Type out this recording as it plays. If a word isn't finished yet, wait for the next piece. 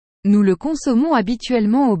Nous le consommons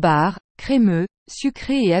habituellement au bar, crémeux,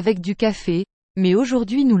 sucré et avec du café, mais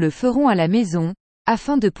aujourd'hui nous le ferons à la maison,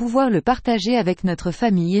 afin de pouvoir le partager avec notre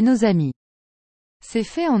famille et nos amis. C'est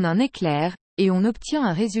fait en un éclair, et on obtient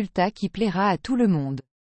un résultat qui plaira à tout le monde.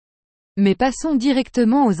 Mais passons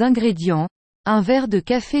directement aux ingrédients. Un verre de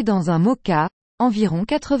café dans un moka, environ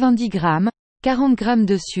 90 grammes, 40 grammes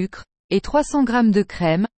de sucre, et 300 grammes de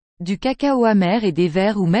crème, du cacao amer et des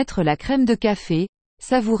verres où mettre la crème de café.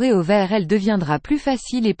 Savourée au verre, elle deviendra plus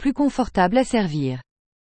facile et plus confortable à servir.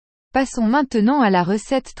 Passons maintenant à la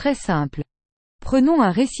recette très simple. Prenons un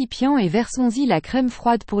récipient et versons-y la crème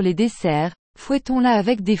froide pour les desserts, fouettons-la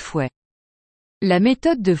avec des fouets. La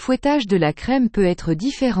méthode de fouettage de la crème peut être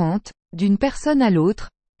différente, d'une personne à l'autre,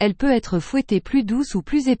 elle peut être fouettée plus douce ou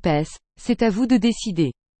plus épaisse, c'est à vous de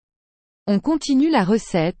décider. On continue la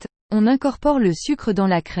recette, on incorpore le sucre dans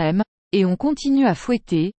la crème, et on continue à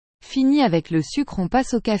fouetter. Fini avec le sucre, on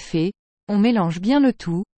passe au café, on mélange bien le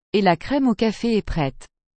tout, et la crème au café est prête.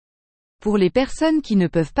 Pour les personnes qui ne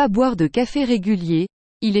peuvent pas boire de café régulier,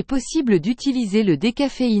 il est possible d'utiliser le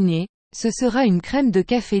décaféiné, ce sera une crème de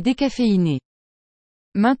café décaféinée.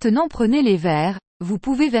 Maintenant prenez les verres, vous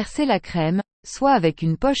pouvez verser la crème, soit avec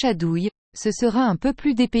une poche à douille, ce sera un peu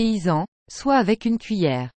plus dépaysant, soit avec une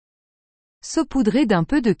cuillère. Saupoudrez d'un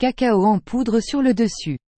peu de cacao en poudre sur le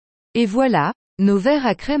dessus. Et voilà, nos verres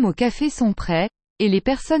à crème au café sont prêts, et les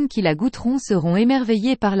personnes qui la goûteront seront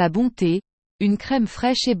émerveillées par la bonté, une crème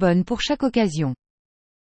fraîche et bonne pour chaque occasion.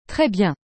 Très bien.